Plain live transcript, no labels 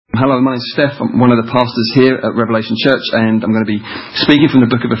Hello, my name's Steph. I'm one of the pastors here at Revelation Church, and I'm going to be speaking from the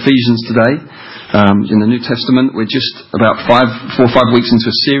book of Ephesians today. In the New Testament, we're just about 4 or 5 weeks into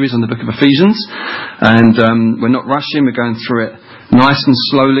a series on the book of Ephesians, and we're not rushing. We're going through it nice and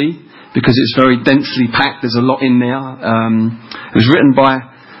slowly because it's very densely packed. There's a lot in there. It was written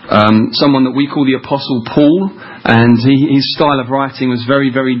by someone that we call the Apostle Paul, and his style of writing was very,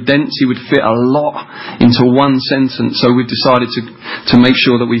 very dense. He would fit a lot into one sentence, so we've decided to make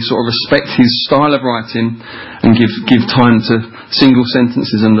sure that we sort of respect his style of writing and give time to single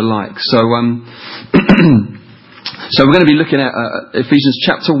sentences and the like. So we're going to be looking at Ephesians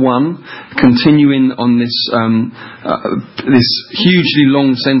chapter 1, continuing on this hugely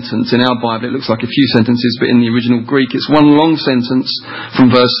long sentence. In our Bible it looks like a few sentences, but in the original Greek it's one long sentence from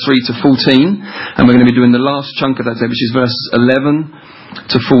verse 3 to 14, and we're going to be doing the last chunk of that, which is verses 11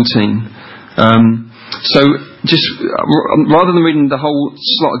 to 14. So just rather than reading the whole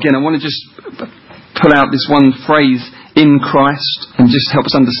slot again, I want to just pull out this one phrase, in Christ, and just help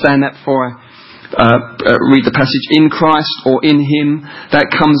us understand that before I read the passage. In Christ or in Him, that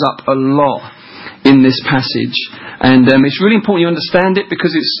comes up a lot in this passage, and it's really important you understand it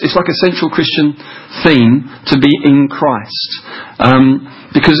because it's like a central Christian theme to be in Christ,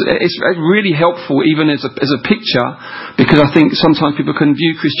 because it's really helpful even as a picture, because I think sometimes people can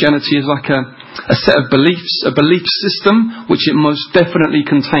view Christianity as like a set of beliefs, a belief system, which it most definitely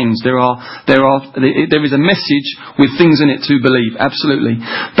contains. There is a message with things in it to believe, absolutely.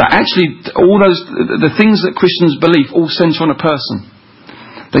 But actually, all the things that Christians believe all centre on a person.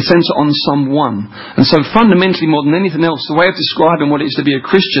 They centre on someone. And so fundamentally, more than anything else, the way of describing what it is to be a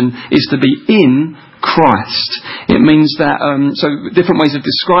Christian is to be in Christ. It means that, so different ways of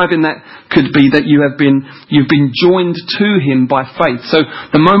describing that could be that you've been joined to Him by faith. So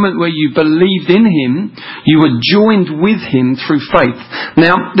the moment where you believed in Him, you were joined with Him through faith.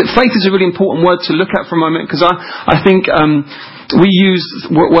 Now, faith is a really important word to look at for a moment, because I think we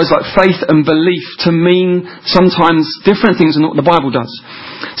use words like faith and belief to mean sometimes different things than what the Bible does.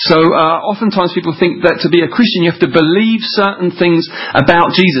 So oftentimes people think that to be a Christian you have to believe certain things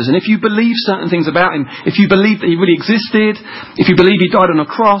about Jesus. And if you believe certain things about Him, if you believe that He really existed, if you believe He died on a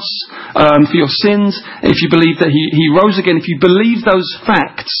cross for your sins, if you believe that He rose again, if you believe those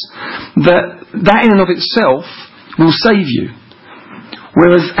facts, that in and of itself will save you.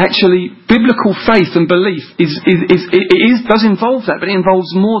 Whereas actually biblical faith and belief does involve that, but it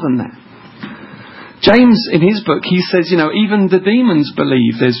involves more than that. James, in his book, he says, even the demons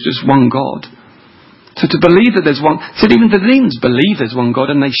believe there's just one God. So to believe that there's one, said even the demons believe there's one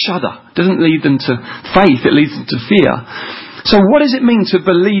God and they shudder. It doesn't lead them to faith, it leads them to fear. So what does it mean to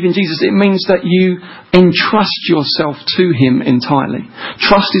believe in Jesus? It means that you entrust yourself to Him entirely.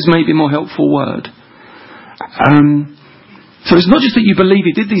 Trust is maybe a more helpful word. So it's not just that you believe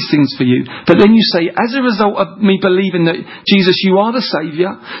He did these things for you, but then you say, as a result of me believing that Jesus, you are the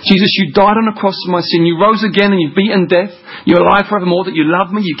Saviour, Jesus, you died on the cross for my sin, you rose again and you've beaten death, you're alive forevermore, that you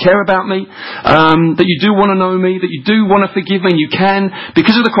love me, you care about me, that you do want to know me, that you do want to forgive me, and you can,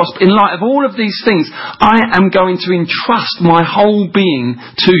 because of the cross. In light of all of these things, I am going to entrust my whole being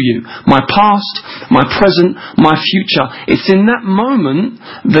to you. My past, my present, my future. It's in that moment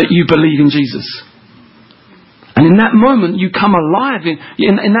that you believe in Jesus. And in that moment, you come alive.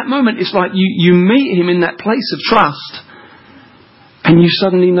 In that moment, it's like you meet Him in that place of trust, and you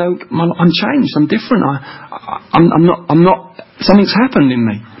suddenly know, I'm changed. I'm different. I'm not. Something's happened in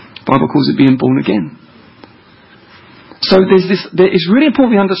me. The Bible calls it being born again. So it's really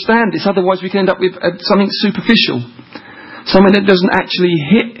important we understand this. Otherwise, we can end up with something superficial, something that doesn't actually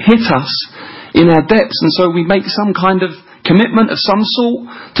hit us in our depths. And so we make some kind of commitment of some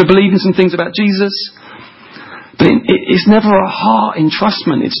sort to believe in some things about Jesus. But it's never a heart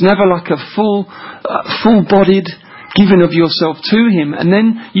entrustment. It's never like a full-bodied giving of yourself to Him. And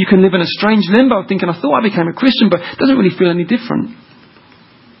then you can live in a strange limbo thinking, I thought I became a Christian, but it doesn't really feel any different.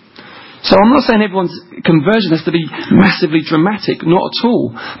 So I'm not saying everyone's conversion has to be massively dramatic, not at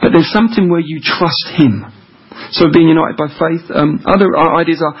all. But there's something where you trust Him. So being united by faith. Other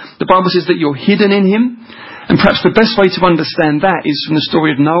ideas are, the Bible says that you're hidden in Him. And perhaps the best way to understand that is from the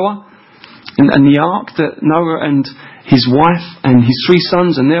story of Noah. And the ark, that Noah and his wife and his 3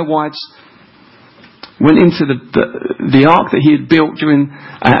 sons and their wives went into the ark that he had built during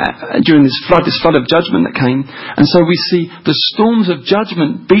this flood of judgment that came. And so we see the storms of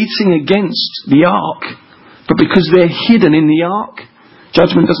judgment beating against the ark, but because they're hidden in the ark,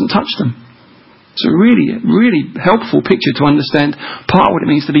 judgment doesn't touch them. It's a really, really helpful picture to understand part of what it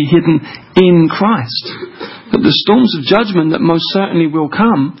means to be hidden in Christ. That the storms of judgment that most certainly will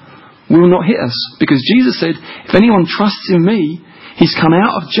come will not hit us. Because Jesus said, if anyone trusts in me, He's come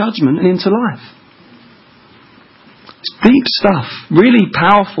out of judgment and into life. It's deep stuff, really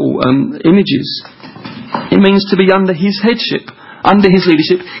powerful images. It means to be under his headship, under his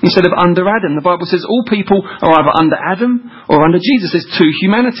leadership, instead of under Adam. The Bible says all people are either under Adam or under Jesus. There's two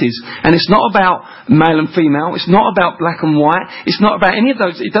humanities. And it's not about male and female. It's not about black and white. It's not about any of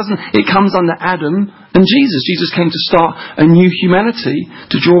those. It comes under Adam and Jesus. Jesus came to start a new humanity,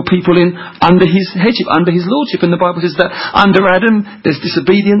 to draw people in under his headship, under his lordship. And the Bible says that under Adam there's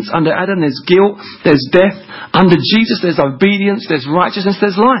disobedience, under Adam there's guilt, there's death. Under Jesus there's obedience, there's righteousness,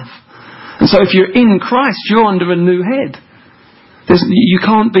 there's life. And so if you're in Christ, you're under a new head. You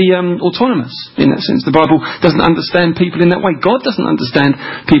can't be autonomous in that sense. The Bible doesn't understand people in that way. God doesn't understand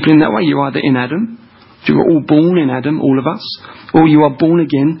people in that way. You're either in Adam, you were all born in Adam, all of us, or you are born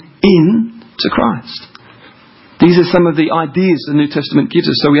again into Christ. These are some of the ideas the New Testament gives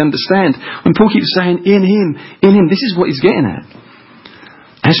us, so we understand. When Paul keeps saying, in him, this is what he's getting at.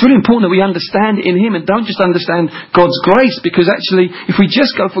 And it's really important that we understand in him and don't just understand God's grace, because actually, if we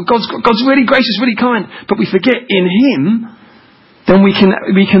just go for God's really gracious, really kind, but we forget in him, then we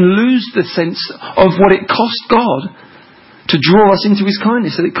can lose the sense of what it cost God to draw us into his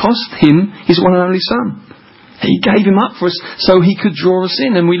kindness. That it cost him his one and only Son. He gave him up for us so he could draw us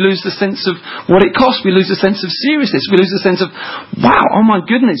in. And we lose the sense of what it cost. We lose the sense of seriousness. We lose the sense of, wow, oh my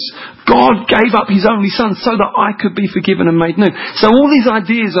goodness, God gave up his only Son so that I could be forgiven and made new. So all these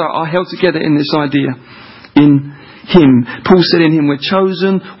ideas are held together in this idea in him. Paul said in him we're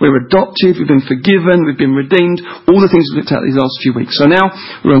chosen, we're adopted, we've been forgiven, we've been redeemed, all the things we've looked at these last few weeks. So now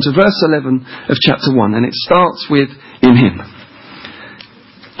we're on to verse 11 of chapter 1, and it starts with in him.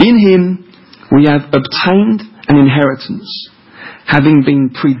 In him we have obtained an inheritance, having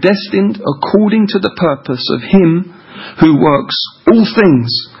been predestined according to the purpose of him who works all things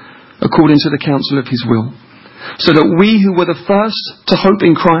according to the counsel of his will, so that we who were the first to hope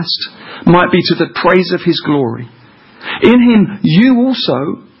in Christ might be to the praise of his glory. In him you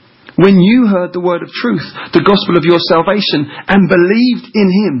also, when you heard the word of truth, the gospel of your salvation, and believed in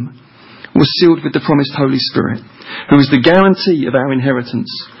him, were sealed with the promised Holy Spirit, who is the guarantee of our inheritance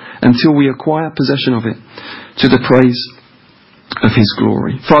until we acquire possession of it, to the praise of his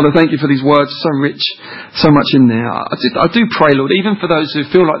glory. Father, thank you for these words, so rich, so much in there. I do pray, Lord, even for those who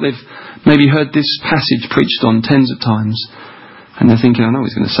feel like they've maybe heard this passage preached on tens of times, and they're thinking, I know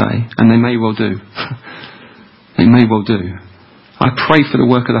what he's going to say, and they may well do. They may well do. I pray for the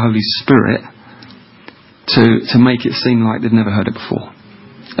work of the Holy Spirit to make it seem like they've never heard it before.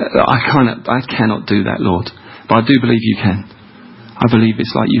 I cannot do that, Lord, but I do believe you can. I believe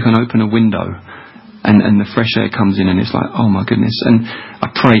it's like you can open a window and the fresh air comes in and it's like, oh my goodness. And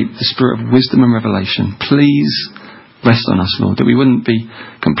I pray the spirit of wisdom and revelation, please rest on us, Lord, that we wouldn't be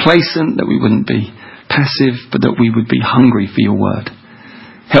complacent, that we wouldn't be passive, but that we would be hungry for your word.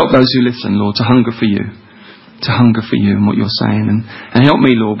 Help those who listen, Lord, to hunger for you and what you're saying, and help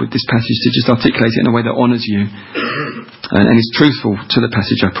me, Lord, with this passage to just articulate it in a way that honours you and is truthful to the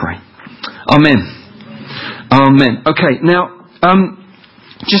passage, I pray. Amen. Okay, now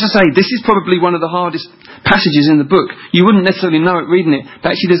just to say, this is probably one of the hardest passages in the book. You wouldn't necessarily know it reading it,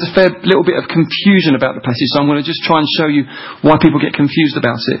 but actually there's a fair little bit of confusion about the passage, so I'm going to just try and show you why people get confused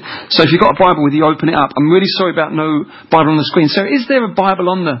about it. So if you've got a Bible with you, open it up. I'm really sorry about no Bible on the screen. So is there a Bible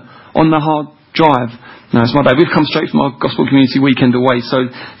on the hard drive? No, it's my bad. We've come straight from our Gospel Community Weekend away, so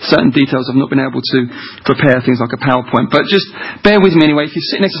certain details I've not been able to prepare, things like a PowerPoint. But just bear with me anyway. If you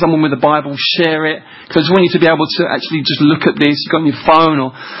sit next to someone with a Bible, share it, because I just want you to be able to actually just look at this. You've got on your phone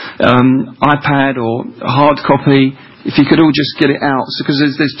or iPad or a hard copy. If you could all just get it out, because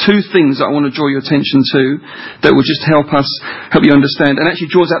there's two things that I want to draw your attention to that will just help you understand, and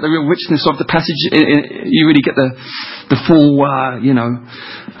actually draws out the real richness of the passage. You really get the full,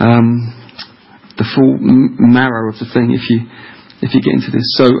 the full marrow of the thing if you get into this.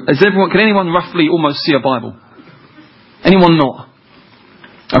 So, can anyone roughly almost see a Bible? Anyone not?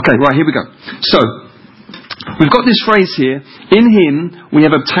 Okay, right, here we go. So, we've got this phrase here, in him we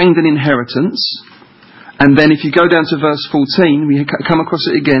have obtained an inheritance. And then if you go down to verse 14, we come across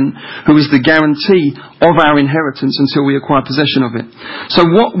it again, who is the guarantee of our inheritance until we acquire possession of it. So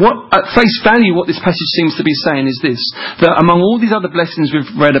what at face value, what this passage seems to be saying is this, that among all these other blessings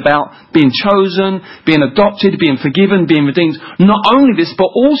we've read about, being chosen, being adopted, being forgiven, being redeemed, not only this, but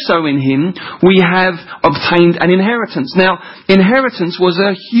also in him, we have obtained an inheritance. Now, inheritance was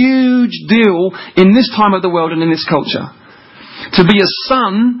a huge deal in this time of the world and in this culture. To be a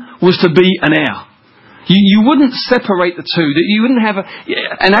son was to be an heir. You wouldn't separate the two. That you wouldn't have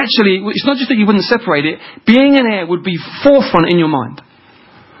and actually, it's not just that you wouldn't separate it. Being an heir would be forefront in your mind.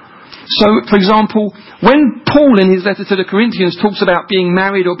 So, for example, when Paul in his letter to the Corinthians talks about being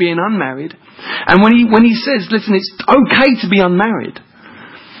married or being unmarried, and when he says, listen, it's okay to be unmarried,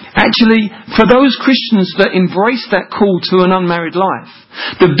 actually, for those Christians that embrace that call to an unmarried life,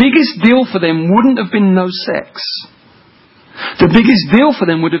 the biggest deal for them wouldn't have been no sex. The biggest deal for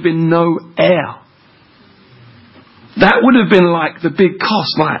them would have been no heir. That would have been like the big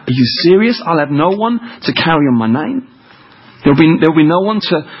cost. Like, are you serious? I'll have no one to carry on my name. There'll be no one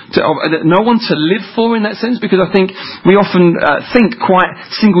to live for in that sense, because I think we often think quite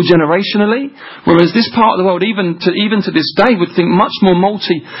single generationally, whereas this part of the world, even to this day, would think much more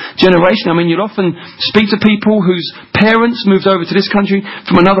multi-generation. I mean, you'd often speak to people whose parents moved over to this country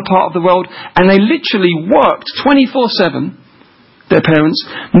from another part of the world, and they literally worked 24/7. Their parents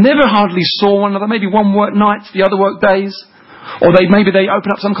never hardly saw one another. Maybe one worked nights, the other worked days, or maybe they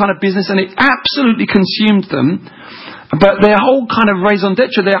opened up some kind of business, and it absolutely consumed them. But their whole kind of raison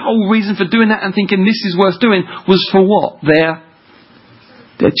d'etre, their whole reason for doing that and thinking this is worth doing, was for what? Their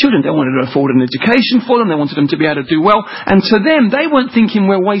children. They wanted to afford an education for them. They wanted them to be able to do well. And to them, they weren't thinking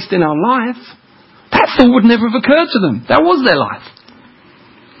we're wasting our life. That thought would never have occurred to them. That was their life.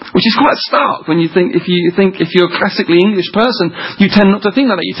 Which is quite stark when you think if you're a classically English person, you tend not to think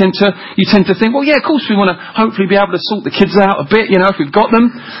like that. You tend to think, well, yeah, of course we want to hopefully be able to sort the kids out a bit, if we've got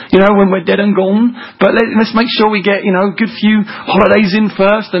them, when we're dead and gone. But let's make sure we get, a good few holidays in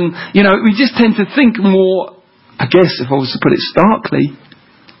first. And, we just tend to think more, I guess, if I was to put it starkly,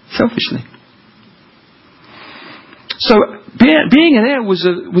 selfishly. So being an heir was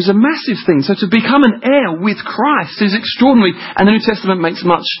a massive thing. So to become an heir with Christ is extraordinary, and the New Testament makes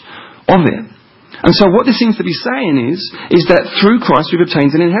much of it. And so what this seems to be saying is that through Christ we've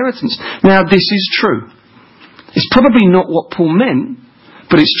obtained an inheritance. Now this is true. It's probably not what Paul meant,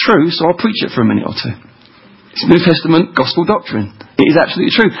 but it's true, so I'll preach it for a minute or two. It's New Testament gospel doctrine. It is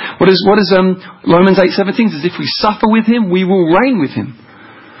absolutely true. What does Romans 8:17 says? If we suffer with him, we will reign with him.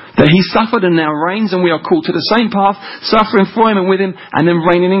 That he suffered and now reigns, and we are called to the same path, suffering for him and with him, and then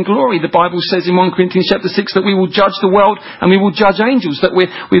reigning in glory. The Bible says in 1 Corinthians chapter 6 that we will judge the world and we will judge angels. That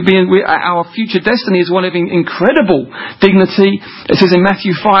our future destiny is one of incredible dignity. It says in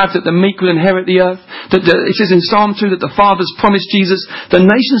Matthew 5 that the meek will inherit the earth. It says in Psalm 2 that the Father's promised Jesus the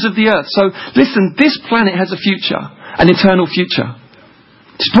nations of the earth. So listen, this planet has a future, an eternal future.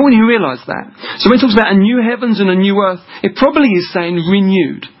 It's important you realise that. So when it talks about a new heavens and a new earth, it probably is saying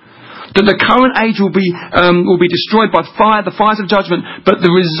renewed. That the current age will be destroyed by fire, the fires of judgment, but the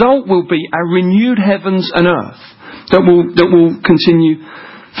result will be a renewed heavens and earth that will continue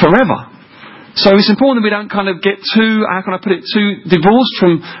forever. So it's important that we don't kind of get too divorced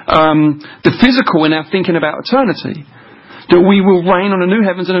from the physical in our thinking about eternity. That we will reign on a new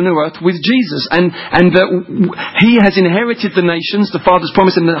heavens and a new earth with Jesus, and that he has inherited the nations, the Father's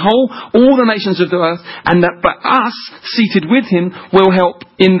promise, and all the nations of the earth, and that by us seated with him will help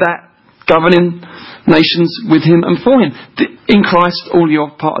in that governing nations with him and for him. In Christ, all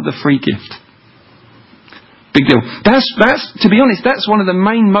you're part of the free gift. Big deal. That's to be honest, that's one of the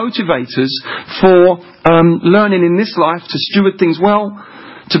main motivators for learning in this life to steward things well.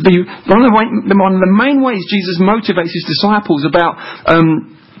 To be one of the main ways Jesus motivates his disciples about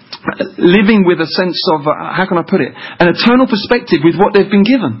living with a sense of an eternal perspective with what they've been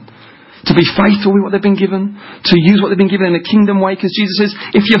given. To be faithful with what they've been given, to use what they've been given in a kingdom way, because Jesus says,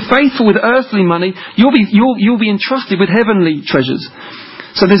 if you're faithful with earthly money, you'll be entrusted with heavenly treasures.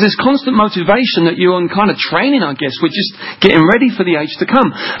 So there's this constant motivation that you're on kind of training, I guess. We're just getting ready for the age to come.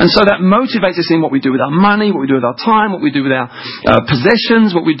 And so that motivates us in what we do with our money, what we do with our time, what we do with our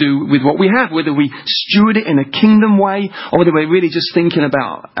possessions, what we do with what we have, whether we steward it in a kingdom way or whether we're really just thinking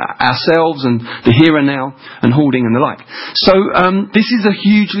about ourselves and the here and now and hoarding and the like. So this is a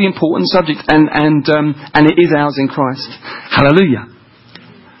hugely important subject, and it is ours in Christ. Hallelujah.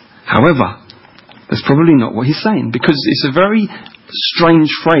 However, that's probably not what he's saying, because it's a very strange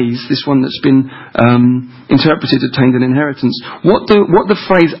phrase, this one that's been interpreted, obtained an inheritance. What the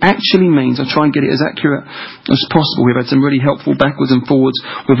phrase actually means, I'll try and get it as accurate as possible. We've had some really helpful backwards and forwards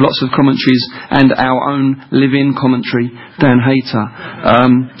with lots of commentaries and our own live-in commentary, Dan Hayter.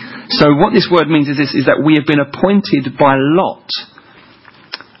 So what this word means is that we have been appointed by lot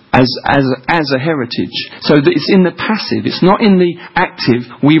as a heritage. So that it's in the passive, it's not in the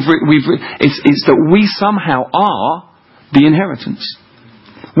active. It's that we somehow are the inheritance.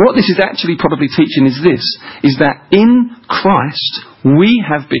 What this is actually probably teaching is that in Christ we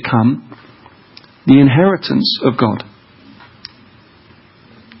have become the inheritance of God.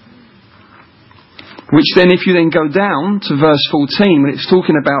 Which then, if you then go down to verse 14, when it's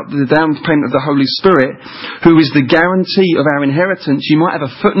talking about the down payment of the Holy Spirit, who is the guarantee of our inheritance, you might have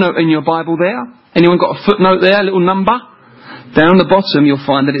a footnote in your Bible there. Anyone got a footnote there, a little number? Down the bottom you'll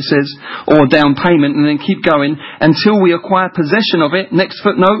find that it says, or down payment, and then keep going, until we acquire possession of it. Next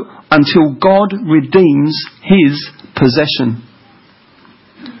footnote, until God redeems His possession.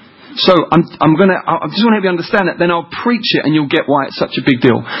 So I just want to help you understand that, then I'll preach it and you'll get why it's such a big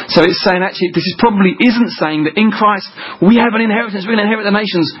deal. So it's saying actually, this isn't saying that in Christ we have an inheritance, we're going to inherit the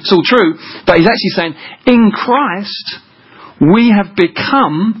nations. It's all true. But he's actually saying, in Christ we have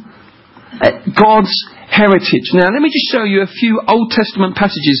become God's heritage. Now let me just show you a few Old Testament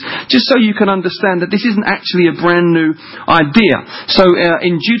passages just so you can understand that this isn't actually a brand new idea. So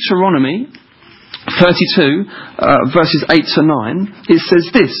in Deuteronomy 32 verses 8 to 9, it says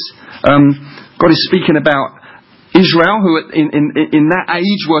this. God is speaking about Israel, who in that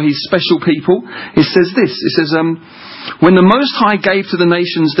age were His special people. It says this. It says, when the Most High gave to the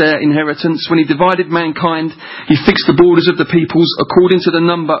nations their inheritance, when He divided mankind, He fixed the borders of the peoples according to the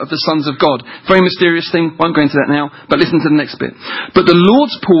number of the sons of God. Very mysterious thing. Won't go into that now. But listen to the next bit. But the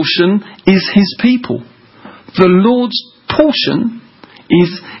Lord's portion is His people. The Lord's portion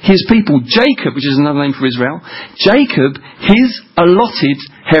is His people. Jacob, which is another name for Israel, Jacob, His allotted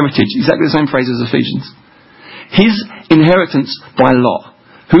heritage. Exactly the same phrase as Ephesians. His inheritance by lot.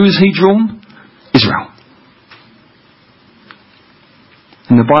 Who is He drawn? Israel.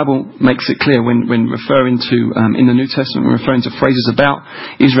 And the Bible makes it clear when referring to, in the New Testament, when referring to phrases about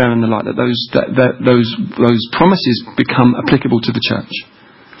Israel and the like, that those promises become applicable to the church.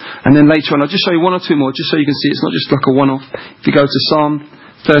 And then later on, I'll just show you one or two more, just so you can see it's not just like a one-off. If you go to Psalm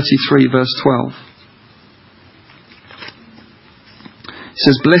 33, verse 12. It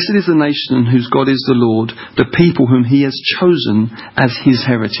says, blessed is the nation whose God is the Lord, the people whom He has chosen as His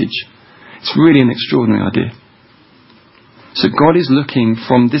heritage. It's really an extraordinary idea. So God is looking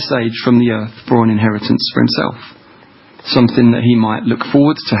from this age, from the earth, for an inheritance for Himself. Something that He might look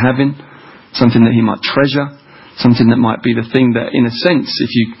forward to having, something that He might treasure, something that might be the thing that, in a sense,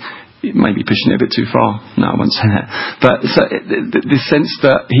 it may be pushing it a bit too far. No, I won't say that. But so, the sense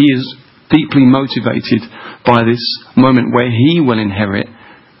that He is deeply motivated by this moment where He will inherit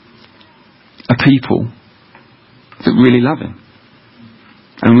a people that really love Him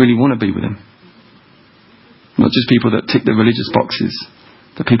and really want to be with Him. Not just people that tick the religious boxes,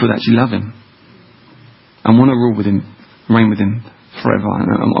 but people that actually love Him and want to rule with Him, reign with Him forever,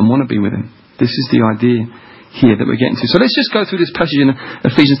 and want to be with Him. This is the idea here that we're getting to. So let's just go through this passage in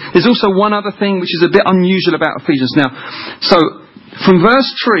Ephesians. There's also one other thing which is a bit unusual about Ephesians. Now, so from verse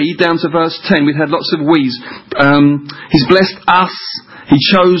 3 down to verse 10, we've had lots of we's. He's blessed us. He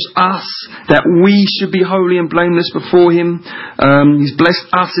chose us that we should be holy and blameless before Him. He's blessed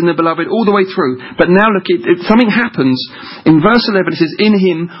us in the beloved all the way through. But now look, something happens. In verse 11 it says, in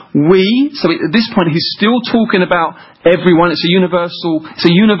Him we, so at this point He's still talking about everyone. It's a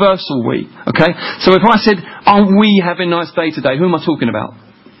universal we. Okay? So if I said, aren't we having a nice day today? Who am I talking about?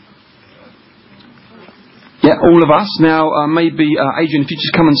 Yeah, all of us. Now maybe Adrian, if you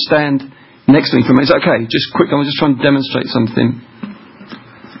just come and stand next to me for a minute. Is that okay? Just quick, I'm just trying to demonstrate something.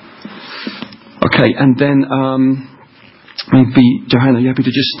 Okay, and then maybe Johanna, you happy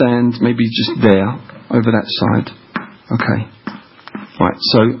to just stand maybe just there, over that side? Okay. Right,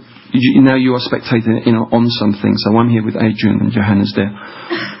 so now you are spectating on something. So I'm here with Adrian and Johanna's there.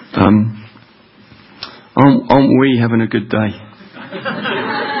 Aren't we having a good day?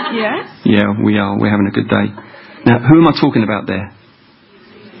 Yeah? Yeah, we are. We're having a good day. Now, who am I talking about there?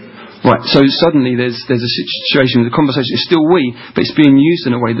 Right, so suddenly there's a situation where the conversation is still we, but it's being used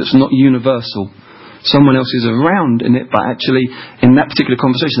in a way that's not universal. Someone else is around in it, but actually in that particular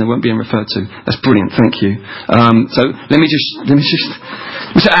conversation they weren't being referred to. That's brilliant, thank you. So let me just.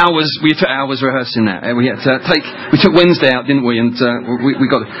 We took hours rehearsing that. We took Wednesday out, didn't we? And we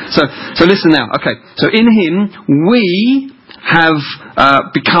got it. So listen now. Okay, so in Him we have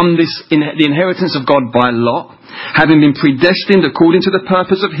become the inheritance of God by lot, having been predestined according to the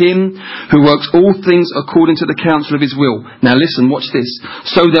purpose of Him who works all things according to the counsel of His will. Now listen, watch this.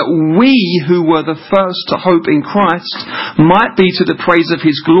 So that we who were the first to hope in Christ might be to the praise of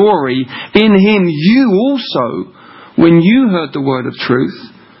His glory. In Him you also, when you heard the word of truth,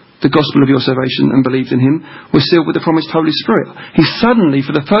 the gospel of your salvation, and believed in Him, were sealed with the promised Holy Spirit. He suddenly,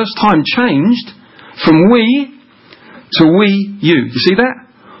 for the first time, changed from we to we, you. You see that?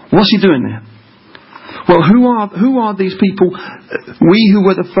 What's He doing there? Well, who are these people? We who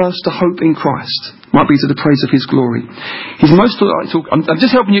were the first to hope in Christ might be to the praise of His glory. He's most like I'm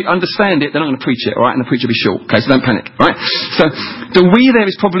just helping you understand it. Then I'm going to preach it, all right? And the preach will be short, okay? So don't panic, all right? So the we there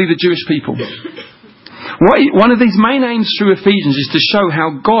is probably the Jewish people. One of these main aims through Ephesians is to show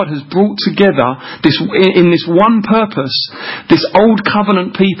how God has brought together in this one purpose, this old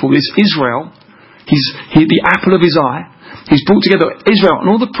covenant people, this Israel, the apple of his eye. He's brought together Israel and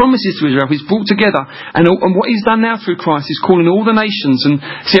all the promises to Israel. He's brought together, and what he's done now through Christ is calling all the nations. And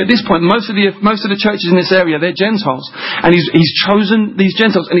see, at this point, most of the churches in this area, they're Gentiles, and he's chosen these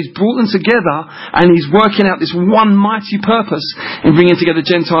Gentiles and he's brought them together, and he's working out this one mighty purpose in bringing together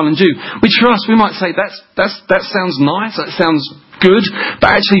Gentile and Jew. Which for us, we might say that sounds nice, that sounds good,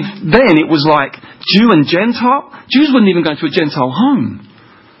 but actually then it was like Jew and Gentile. Jews wouldn't even go to a Gentile home.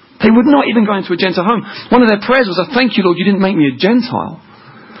 They would not even go into a Gentile home. One of their prayers was, "Thank you, Lord, you didn't make me a Gentile."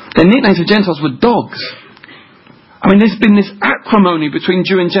 Their nicknames for Gentiles were dogs. I mean, there's been this acrimony between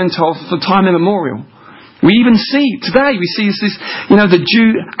Jew and Gentile for time immemorial. We even see, today, this, the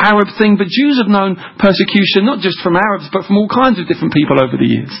Jew-Arab thing, but Jews have known persecution, not just from Arabs, but from all kinds of different people over the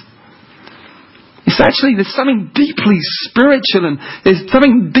years. It's actually, there's something deeply spiritual and there's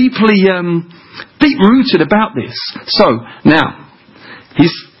something deeply, deep-rooted about this. So, now,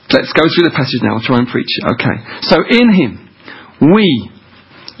 let's go through the passage now. I'll try and preach it. Okay. So in him, we,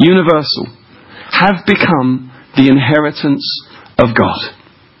 universal, have become the inheritance of God.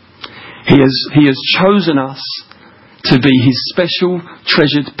 He has chosen us to be his special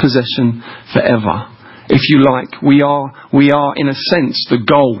treasured possession forever. If you like, we are in a sense the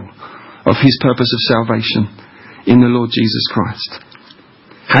goal of his purpose of salvation in the Lord Jesus Christ.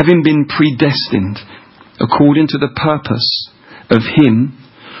 Having been predestined according to the purpose of him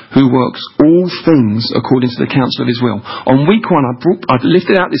who works all things according to the counsel of his will. On week 1, I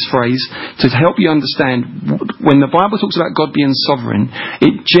lifted out this phrase to help you understand when the Bible talks about God being sovereign,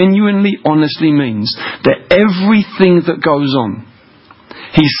 it genuinely, honestly means that everything that goes on,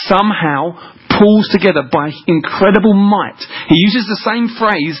 he somehow pulls together by incredible might. He uses the same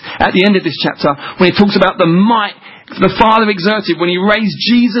phrase at the end of this chapter when he talks about the might the Father exerted when he raised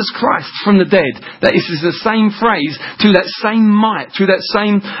Jesus Christ from the dead. That is the same phrase, through that same might, through that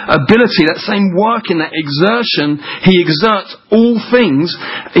same ability, that same work in that exertion, he exerts all things.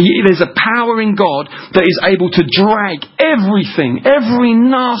 There's a power in God that is able to drag everything, every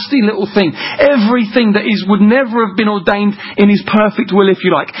nasty little thing, everything that would never have been ordained in his perfect will, if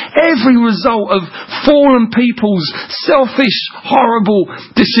you like. Every result of fallen people's selfish, horrible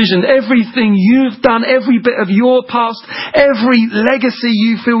decisions, everything you've done, every bit of your past, every legacy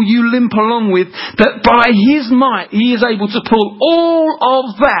you feel you limp along with, that by his might he is able to pull all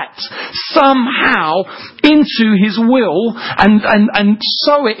of that somehow into his will and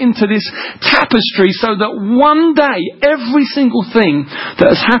sew it into this tapestry so that one day every single thing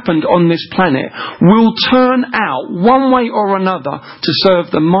that has happened on this planet will turn out one way or another to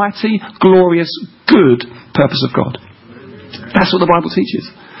serve the mighty, glorious, good purpose of God. That's what the Bible teaches.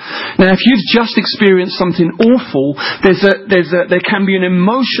 Now, if you've just experienced something awful, there can be an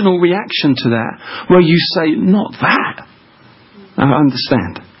emotional reaction to that where you say, "Not that." I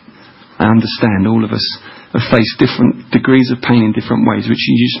understand. All of us have faced different degrees of pain in different ways, which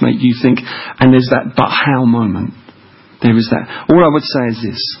just make you think. And there's that "but how" moment. There is that. All I would say is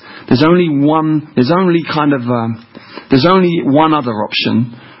this: there's only one other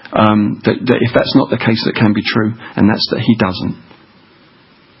option that if that's not the case, that can be true, and that's that he doesn't.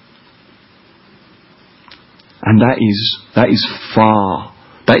 And that is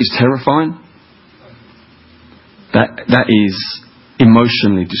terrifying. That is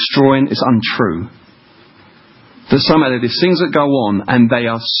emotionally destroying. It's untrue. That somehow there's things that go on and they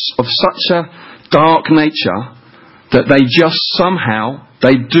are of such a dark nature that they just somehow,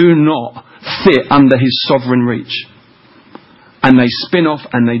 they do not fit under his sovereign reach. And they spin off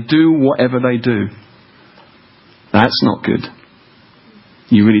and they do whatever they do. That's not good.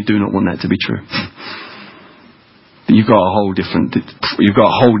 You really do not want that to be true. You've got a whole different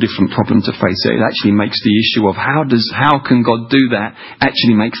problem to face. It actually makes the issue of how can God do that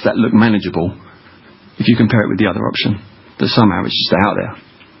actually makes that look manageable if you compare it with the other option, that somehow it's just out there.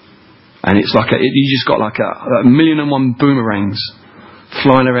 And it's like you just got like a 1,000,001 boomerangs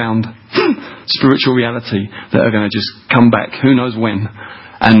flying around spiritual reality that are going to just come back who knows when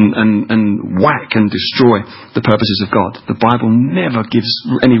and whack and destroy the purposes of God. The Bible never gives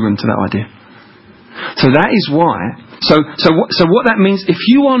any room to that idea. So that is why. So what that means, if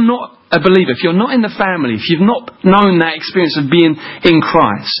you are not a believer, if you're not in the family, if you've not known that experience of being in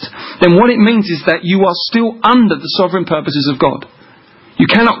Christ, then what it means is that you are still under the sovereign purposes of God. You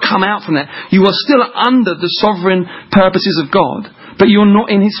cannot come out from that. You are still under the sovereign purposes of God, but you're not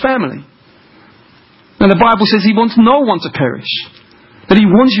in his family. Now the Bible says he wants no one to perish, that he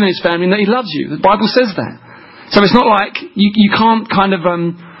wants you in his family and that he loves you. The Bible says that. So it's not like you can't kind of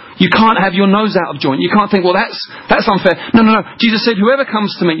You can't have your nose out of joint. You can't think, well, that's unfair. No. Jesus said, whosoever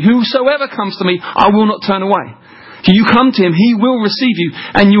comes to me, I will not turn away. You come to him, he will receive you,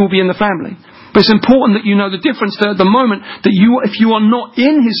 and you will be in the family. But it's important that you know the difference there at the moment that if you are not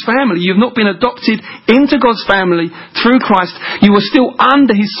in his family, you've not been adopted into God's family through Christ, you are still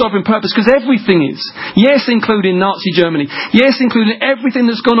under his sovereign purpose, because everything is. Yes, including Nazi Germany. Yes, including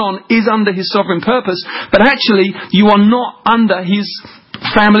everything that's gone on is under his sovereign purpose. But actually, you are not under his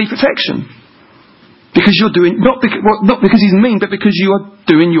family protection. Because you're doing, not because he's mean, but because you are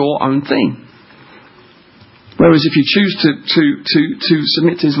doing your own thing. Whereas if you choose to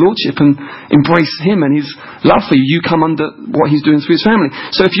submit to his lordship and embrace him and his love for you, you come under what he's doing through his family.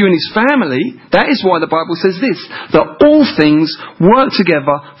 So if you're in his family, that is why the Bible says this, that all things work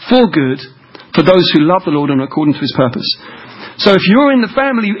together for good for those who love the Lord and are according to his purpose. So if you're in the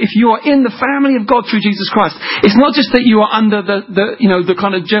family, if you are in the family of God through Jesus Christ, it's not just that you are under the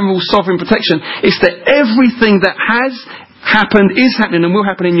kind of general sovereign protection, it's that everything that has happened, is happening and will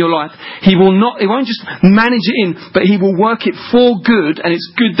happen in your life, he won't just manage it in, but he will work it for good, and it's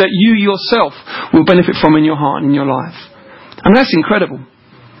good that you yourself will benefit from in your heart and in your life. And that's incredible.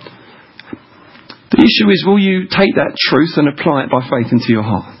 The issue is, will you take that truth and apply it by faith into your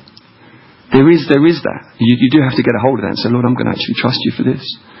heart? There is that. You do have to get a hold of that and say, Lord, I'm going to actually trust you for this.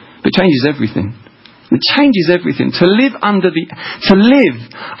 But it changes everything. It changes everything. To live under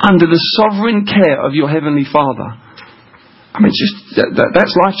the sovereign care of your Heavenly Father, I mean,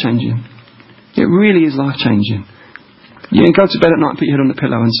 that's life-changing. It really is life-changing. You can go to bed at night, put your head on the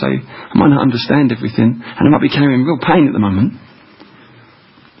pillow and say, I might not understand everything, and I might be carrying real pain at the moment,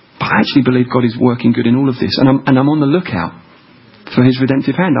 but I actually believe God is working good in all of this, and I'm on the lookout for his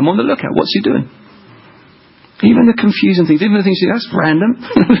redemptive hand. I'm on the lookout. What's he doing? Even the confusing things, even the things you say, that's random.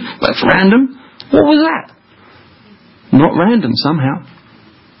 That's random. What was that? Not random somehow.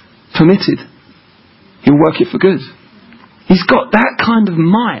 Permitted. He'll work it for good. He's got that kind of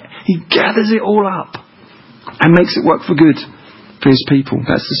might. He gathers it all up and makes it work for good for his people.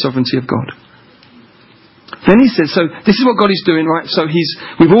 That's the sovereignty of God. Then he says, so this is what God is doing, right? So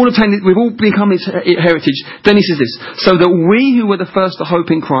we've all become his heritage. Then he says this, so that we who were the first to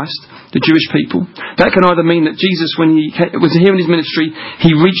hope in Christ, the Jewish people, that can either mean that Jesus, when he was here in his ministry,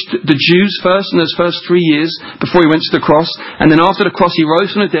 he reached the Jews first in those first 3 years before he went to the cross, and then after the cross he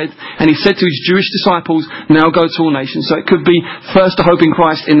rose from the dead and he said to his Jewish disciples, now go to all nations. So it could be first to hope in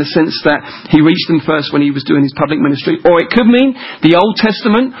Christ in the sense that he reached them first when he was doing his public ministry, or it could mean the Old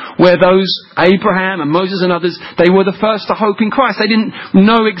Testament, where those Abraham and Moses and others, they were the first to hope in Christ. They didn't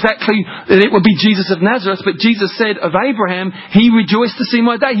know exactly that it would be Jesus of Nazareth, but Jesus said of Abraham, he rejoiced to see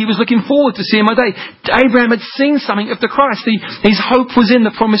my day. He was looking forward to seeing my day. Abraham had seen something of the Christ. His hope was in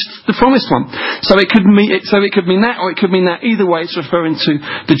the promised one. So it could mean that, or it could mean that. Either way, it's referring to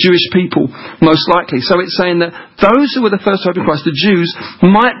the Jewish people, most likely. So it's saying that those who were the first to hope in Christ, the Jews,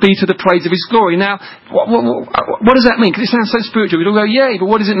 might be to the praise of his glory. Now, what does that mean? Because it sounds so spiritual. We all go, yay, but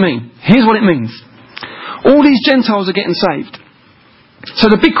what does it mean? Here's what it means. All these Gentiles are getting saved.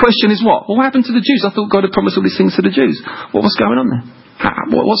 So the big question is what? What happened to the Jews? I thought God had promised all these things to the Jews. What's going on there?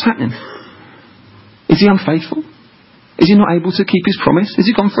 What's happening? Is he unfaithful? Is he not able to keep his promise? Has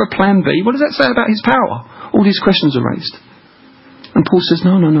he gone for a plan B? What does that say about his power? All these questions are raised. And Paul says,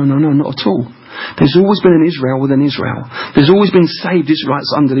 no, not at all. There's always been an Israel within Israel. There's always been saved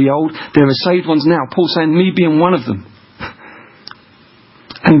Israelites under the old. There are saved ones now. Paul's saying, me being one of them.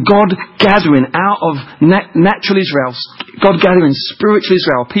 And God gathering out of natural Israel, God gathering spiritual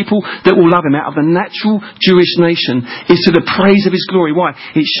Israel, people that will love him out of the natural Jewish nation, is to the praise of his glory. Why?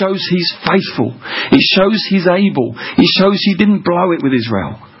 It shows he's faithful. It shows he's able. It shows he didn't blow it with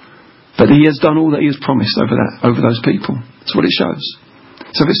Israel. But he has done all that he has promised over those people. That's what it shows.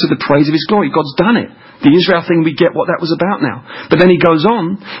 So it's to the praise of his glory. God's done it. The Israel thing, we get what that was about now. But then he goes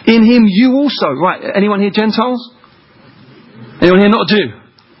on, in him you also. Right, anyone here Gentiles? Anyone here not a Jew?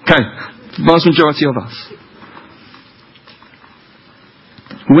 Okay, the vast majority of us.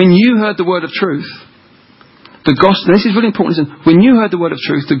 When you heard the word of truth, the gospel, this is really important, listen, when you heard the word of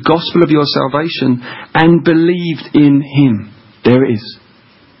truth, the gospel of your salvation, and believed in him, there it is.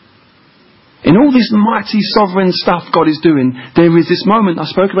 In all this mighty sovereign stuff God is doing, there is this moment I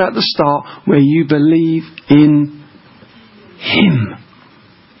spoke about at the start where you believe in him.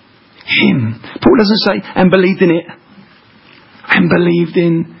 Him. Paul doesn't say, and believed in it. And believed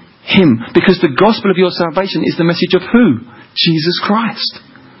in him. Because the gospel of your salvation is the message of who? Jesus Christ.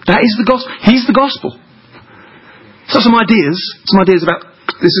 That is the gospel. He's the gospel. So some ideas about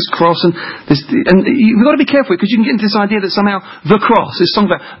this is cross and this, and you've got to be careful because you can get into this idea that somehow the cross, this song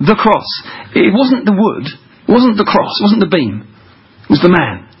about the cross, it wasn't the wood, it wasn't the cross, it wasn't the beam, it was the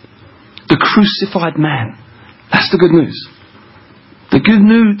man. the crucified man. That's the good news. The good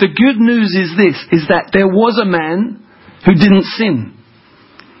news is this, is that there was a man who didn't sin.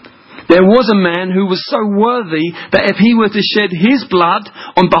 There was a man who was so worthy that if he were to shed his blood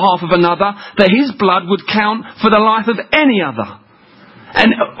on behalf of another, that his blood would count for the life of any other.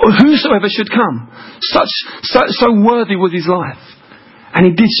 And whosoever should come. So worthy was his life. And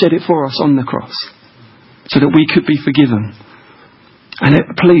he did shed it for us on the cross. So that we could be forgiven. And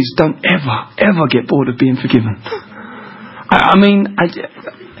please don't ever get bored of being forgiven. That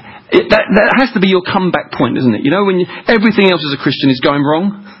has to be your comeback point, isn't it? You know, when everything else as a Christian is going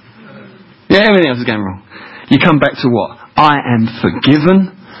wrong. Yeah, everything else is going wrong. You come back to what? I am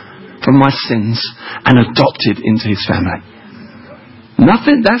forgiven from my sins and adopted into his family.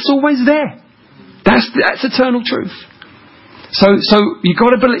 Nothing, that's always there. That's eternal truth. So you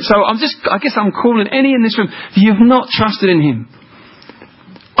got to believe. So I guess I'm calling any in this room. If you've not trusted in him,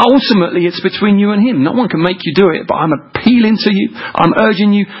 ultimately it's between you and him. No one can make you do it, but I'm appealing to you. I'm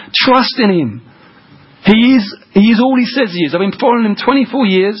urging you, trust in him. He is all he says he is. I've been following him 24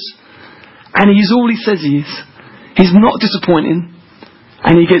 years, and he is all he says he is. He's not disappointing,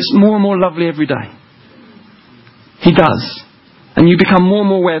 and he gets more and more lovely every day. He does. And you become more and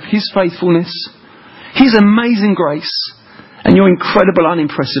more aware of his faithfulness, his amazing grace, and your incredible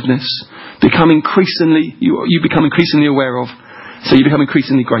unimpressiveness you become increasingly aware of. So you become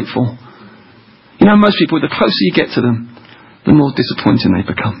increasingly grateful. You know, most people, the closer you get to them, the more disappointing they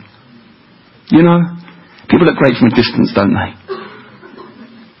become. You know, people look great from a distance, don't they?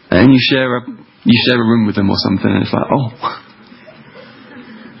 And you share a room with them or something, and it's like, oh,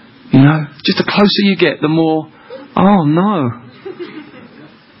 you know, just the closer you get, the more, oh no.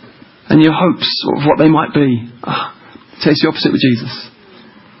 And your hopes of what they might be. It's the opposite with Jesus.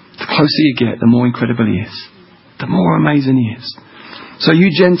 The closer you get, the more incredible he is. The more amazing he is. So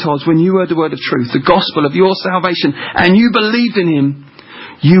you Gentiles, when you heard the word of truth, the gospel of your salvation, and you believed in him,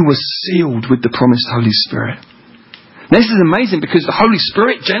 you were sealed with the promised Holy Spirit. Now, this is amazing because the Holy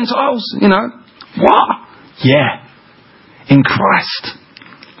Spirit, Gentiles, you know, what? Yeah. In Christ,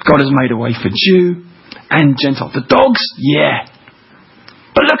 God has made a way for Jew and Gentile. The dogs? Yeah.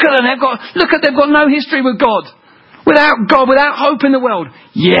 But look at them, they've got no history with God. Without God, without hope in the world.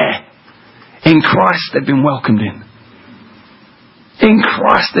 Yeah. In Christ they've been welcomed in. In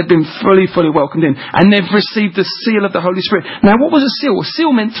Christ they've been fully welcomed in. And they've received the seal of the Holy Spirit. Now what was a seal? A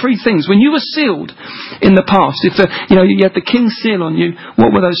seal meant three things. When you were sealed in the past, if you had the king's seal on you,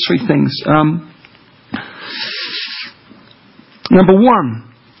 what were those three things? Number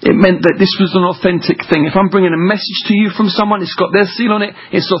one, it meant that this was an authentic thing. If I'm bringing a message to you from someone, it's got their seal on it,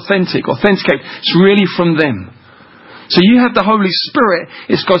 it's authentic, authenticated. It's really from them. So you have the Holy Spirit,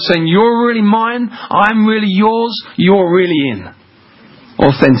 it's God saying, you're really mine, I'm really yours, you're really in.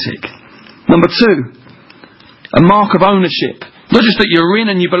 Authentic. Number two, a mark of ownership. Not just that you're in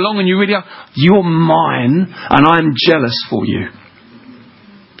and you belong and you really are. You're mine and I'm jealous for you.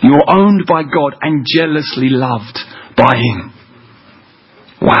 You're owned by God and jealously loved by him.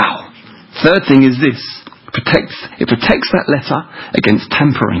 Wow. Third thing is this. It protects that letter against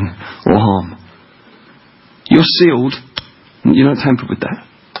tampering or harm. You're sealed. You don't tamper with that.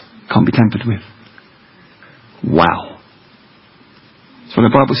 Can't be tampered with. Wow. So the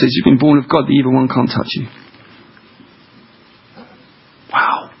Bible says you've been born of God. The evil one can't touch you.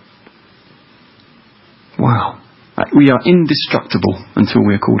 Wow. Wow. We are indestructible until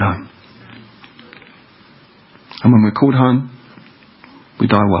we're called home. And when we're called home, we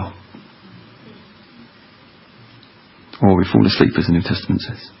die well. Or we fall asleep, as the New Testament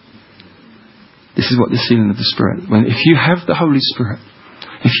says. This is what the sealing of the Spirit. If you have the Holy Spirit,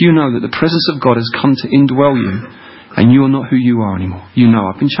 if you know that the presence of God has come to indwell you, and you're not who you are anymore, you know,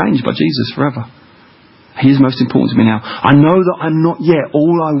 I've been changed by Jesus forever. He is most important to me now. I know that I'm not yet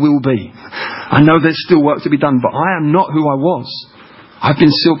all I will be. I know there's still work to be done, but I am not who I was. I've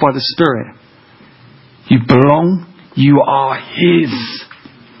been sealed by the Spirit. You belong. You are his.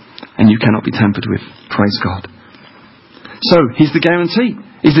 And you cannot be tampered with. Praise God. So, here's the guarantee.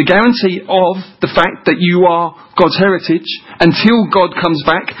 He's the guarantee of the fact that you are God's heritage until God comes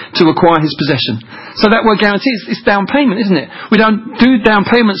back to acquire his possession. So that word guarantee is down payment, isn't it? We don't do down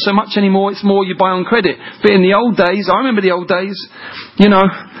payment so much anymore. It's more you buy on credit. But in the old days, I remember the old days, you know,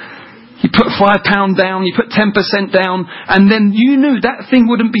 you put £5 down, you put 10% down, and then you knew that thing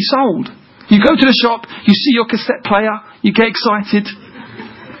wouldn't be sold. You go to the shop, you see your cassette player, you get excited.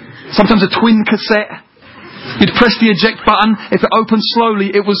 Sometimes a twin cassette. You'd press the eject button. If it opened slowly,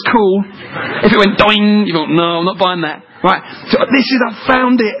 it was cool. If it went doing, you thought, no, I'm not buying that. Right? So I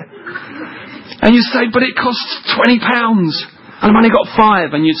found it. And you say, but it costs £20. and I've only got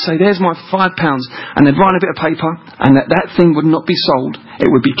 5, and you'd say, there's my £5, and they'd write a bit of paper, and that thing would not be sold, it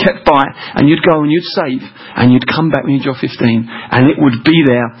would be kept by, and you'd go and you'd save, and you'd come back when you'd your 15, and it would be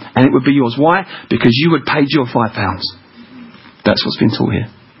there, and it would be yours. Why? Because you had paid your £5. That's what's been taught here.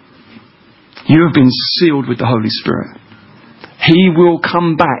 You have been sealed with the Holy Spirit. He will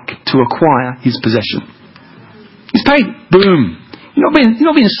come back to acquire his possession. He's paid. Boom. You're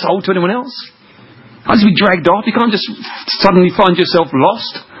not being sold to anyone else. You can't just be dragged off. You can't just suddenly find yourself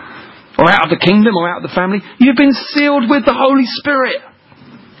lost or out of the kingdom or out of the family. You've been sealed with the Holy Spirit.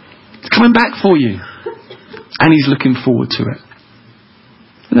 He's coming back for you. And he's looking forward to it.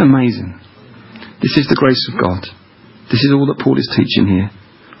 Isn't that amazing? This is the grace of God. This is all that Paul is teaching here.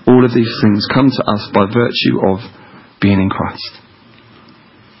 All of these things come to us by virtue of being in Christ.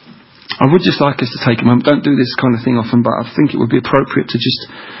 I would just like us to take a moment. Don't do this kind of thing often, but I think it would be appropriate to just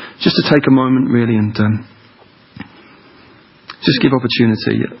to take a moment really and just give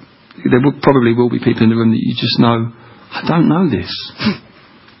opportunity. There probably will be people in the room that you just know, I don't know this.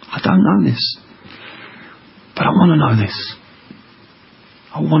 I don't know this. But I want to know this.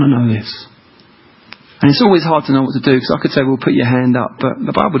 I want to know this. And it's always hard to know what to do, because I could say, well, put your hand up, but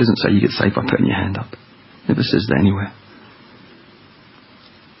the Bible doesn't say you get saved by putting your hand up. It never says that anywhere.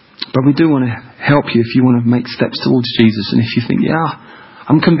 But we do want to help you if you want to make steps towards Jesus, and if you think, yeah,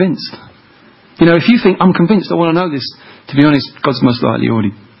 I'm convinced. You know, if you think, I'm convinced, I want to know this, to be honest, God's most likely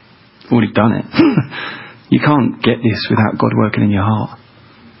already done it. You can't get this without God working in your heart.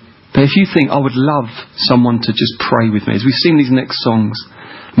 But if you think, I would love someone to just pray with me, as we sing these next songs,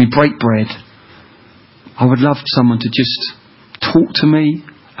 we break bread, I would love someone to just talk to me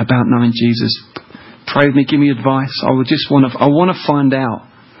about knowing Jesus, pray with me, give me advice. I want to find out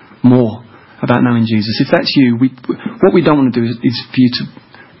more about knowing Jesus. If that's you, what we don't want to do is for you to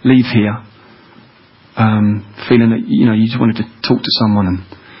leave here feeling that you just wanted to talk to someone and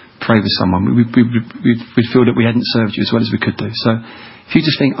pray with someone. We feel that we hadn't served you as well as we could do. So if you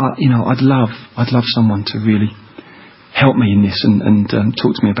just think, I'd love someone to really help me in this and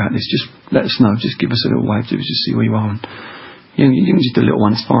talk to me about this, just let us know. Just give us a little wave to just see where you are. And, you can just do a little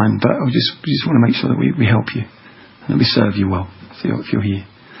one, it's fine. But we just want to make sure that we help you and we serve you well if you're here.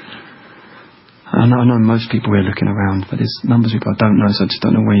 I know most people here looking around, but there's numbers of people I don't know, so I just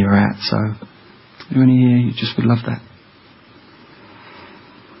don't know where you're at. So if you're any here, you just would love that.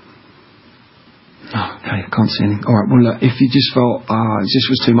 Oh, okay, I can't see anything. All right, well, look, if you just felt it just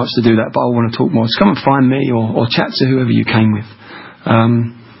was too much to do that, but I want to talk more, just come and find me or chat to whoever you came with.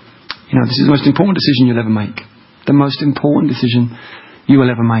 This is the most important decision you'll ever make. The most important decision you will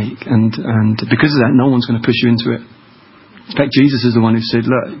ever make, and because of that, no one's going to push you into it. In fact, Jesus is the one who said,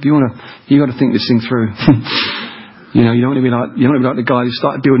 "Look, if you got to think this thing through." You don't want to be like the guy who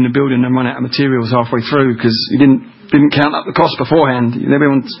started building a building and run out of materials halfway through because he didn't count up the cost beforehand.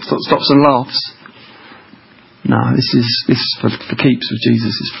 Everyone stops and laughs. No, this is for keeps with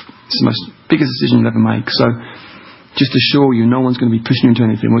Jesus. It's the most biggest decision you'll ever make. So, just assure you, no one's going to be pushing you into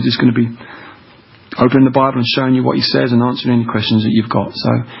anything. We're just going to be opening the Bible and showing you what He says and answering any questions that you've got.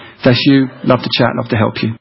 So, if that's you, love to chat, love to help you.